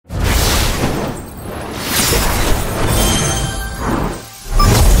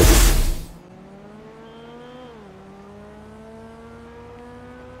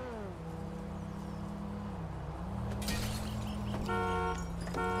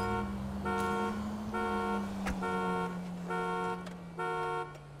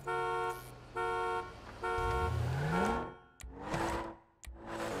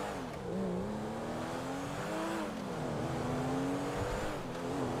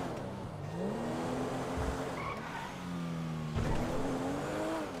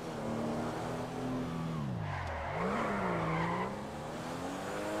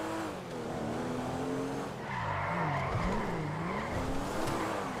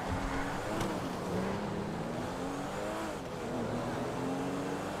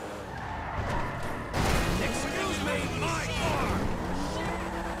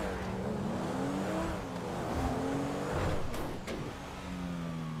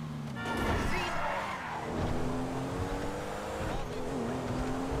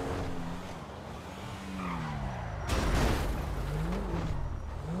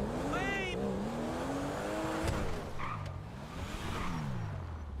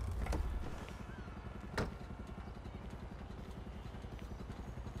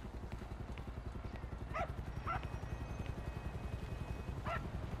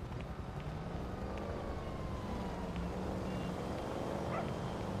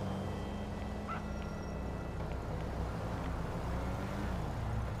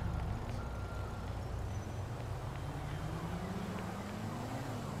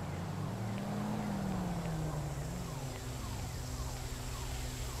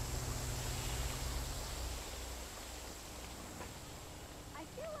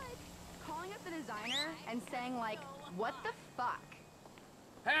designer and saying like, what the fuck?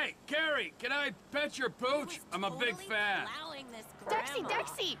 Hey, Carrie, can I pet your pooch? I'm a big fan.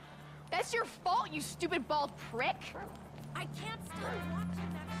 Dexy! That's your fault, you stupid bald prick! I can't stop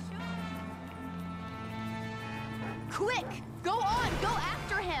watching that show. Quick! Go on! Go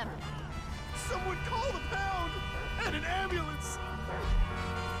after him! Someone call the pound! And an ambulance!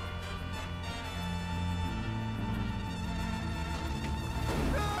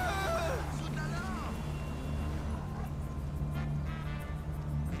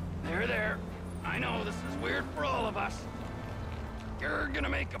 There. I know this is weird for all of us. You're gonna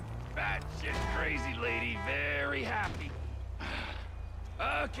make a batshit crazy lady very happy.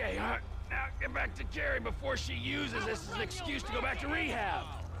 Okay, now get back to Carrie before she uses this as an excuse to go back to rehab.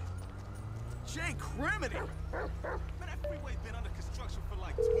 Jay Criminy! Man, that freeway's been under construction for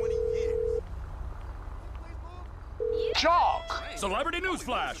like 20 years. Chalk! Celebrity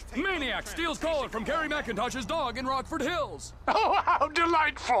newsflash! Maniac steals code from Carrie McIntosh's dog in Rockford Hills. Oh, how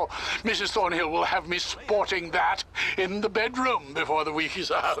delightful! Mrs. Thornhill will have me sporting that in the bedroom before the week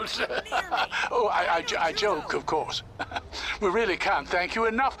is out. Oh, I joke, of course. We really can't thank you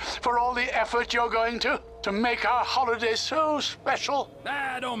enough for all the effort you're going to make our holiday so special.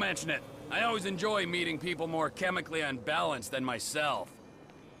 Ah, don't mention it. I always enjoy meeting people more chemically unbalanced than myself.